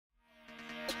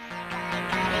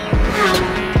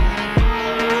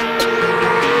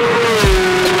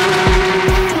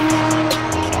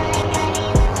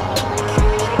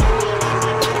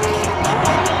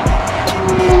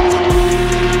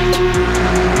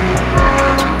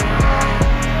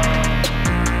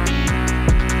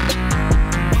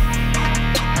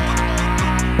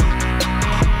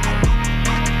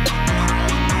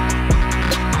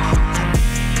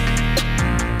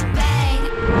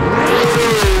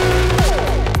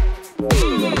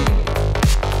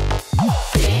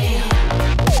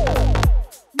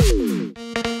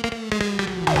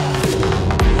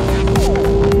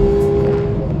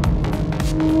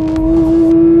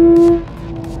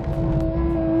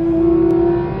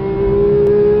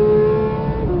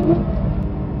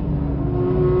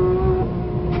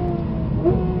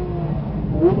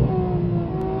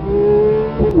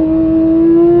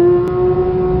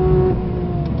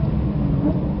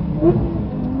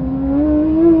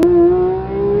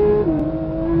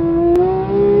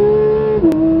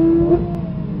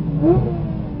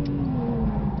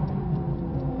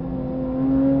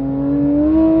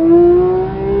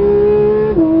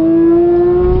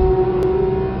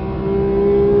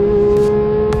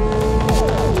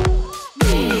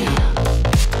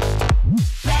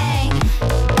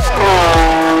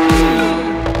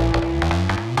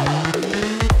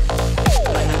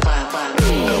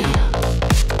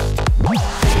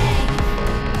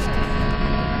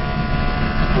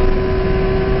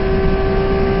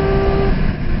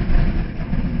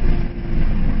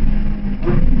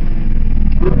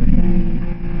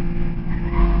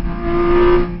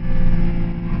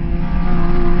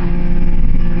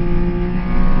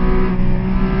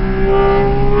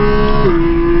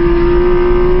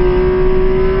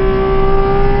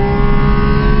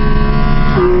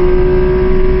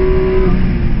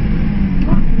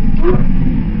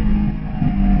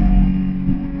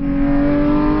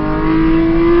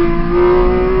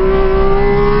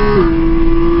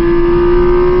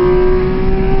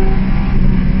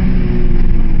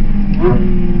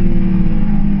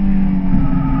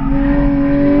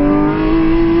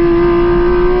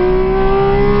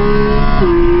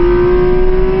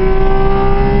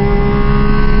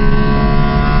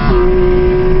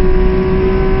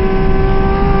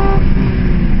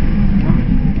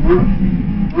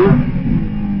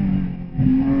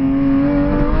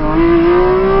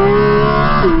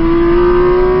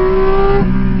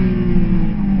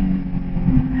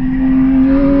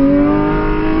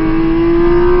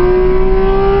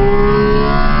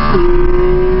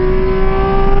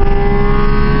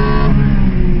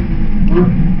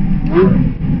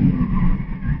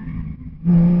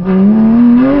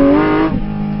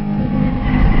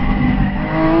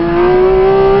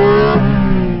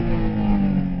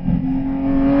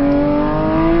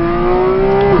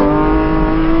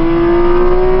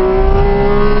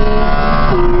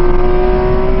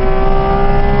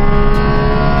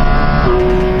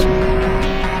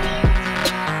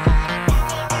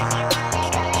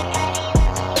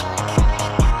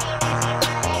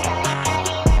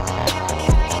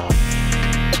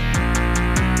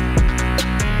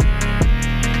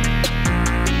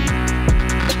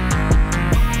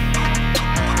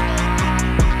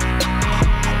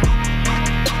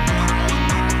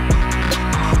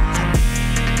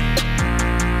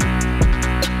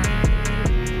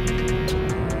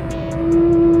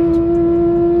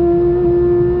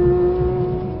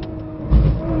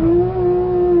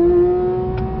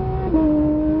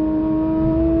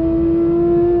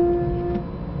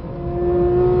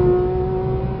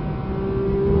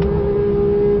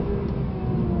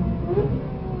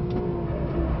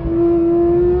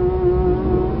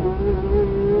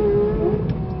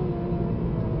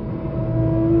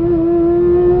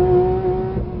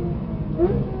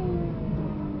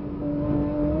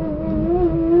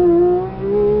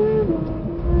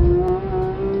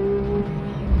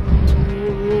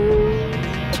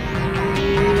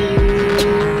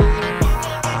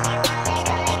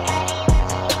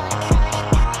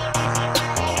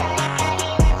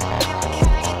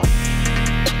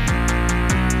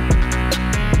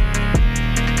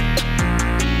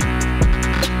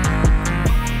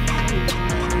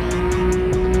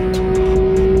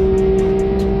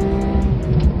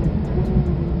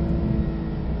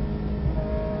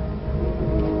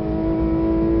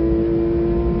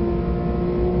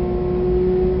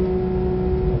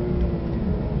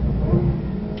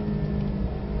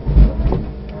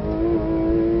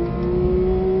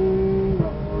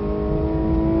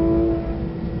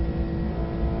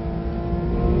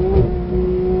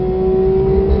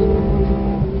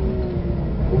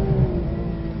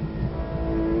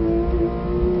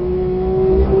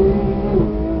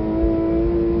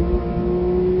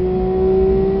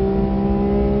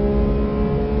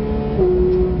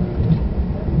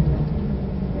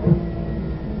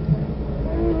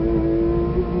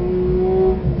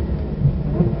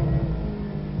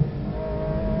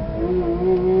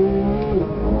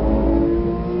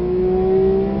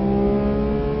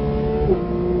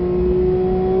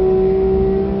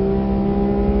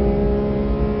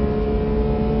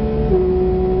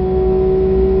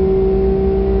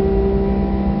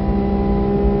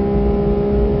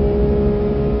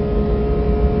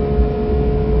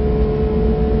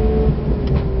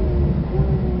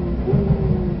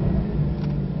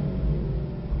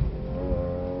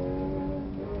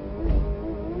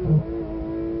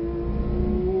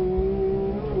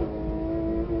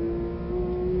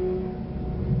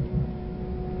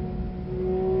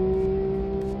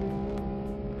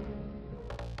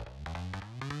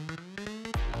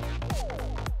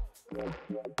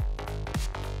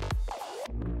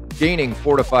Gaining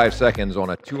 4 to 5 seconds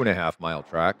on a 2.5 mile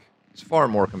track is far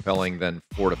more compelling than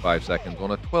 4 to 5 seconds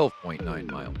on a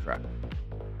 12.9 mile track.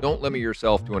 Don't limit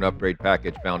yourself to an upgrade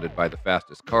package bounded by the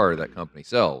fastest car that company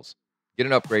sells. Get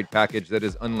an upgrade package that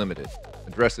is unlimited,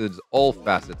 addresses all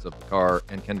facets of the car,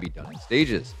 and can be done in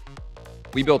stages.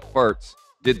 We built parts,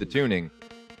 did the tuning,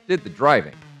 did the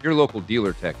driving. Your local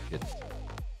dealer tech didn't.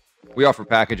 We offer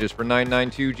packages for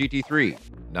 992 GT3,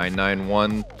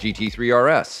 991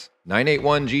 GT3RS,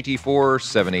 981 GT4,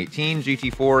 718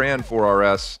 GT4 and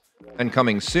 4RS, and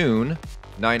coming soon,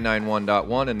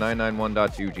 991.1 and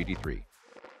 991.2 GT3.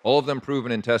 All of them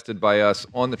proven and tested by us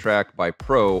on the track by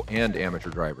pro and amateur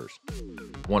drivers.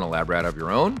 Want a LabRat of your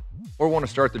own? Or want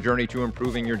to start the journey to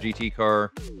improving your GT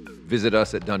car? Visit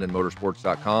us at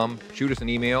Dundon-motorsports.com, shoot us an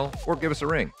email, or give us a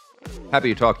ring.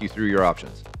 Happy to talk you through your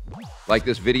options. Like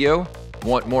this video?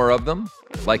 Want more of them?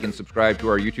 Like and subscribe to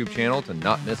our YouTube channel to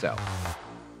not miss out.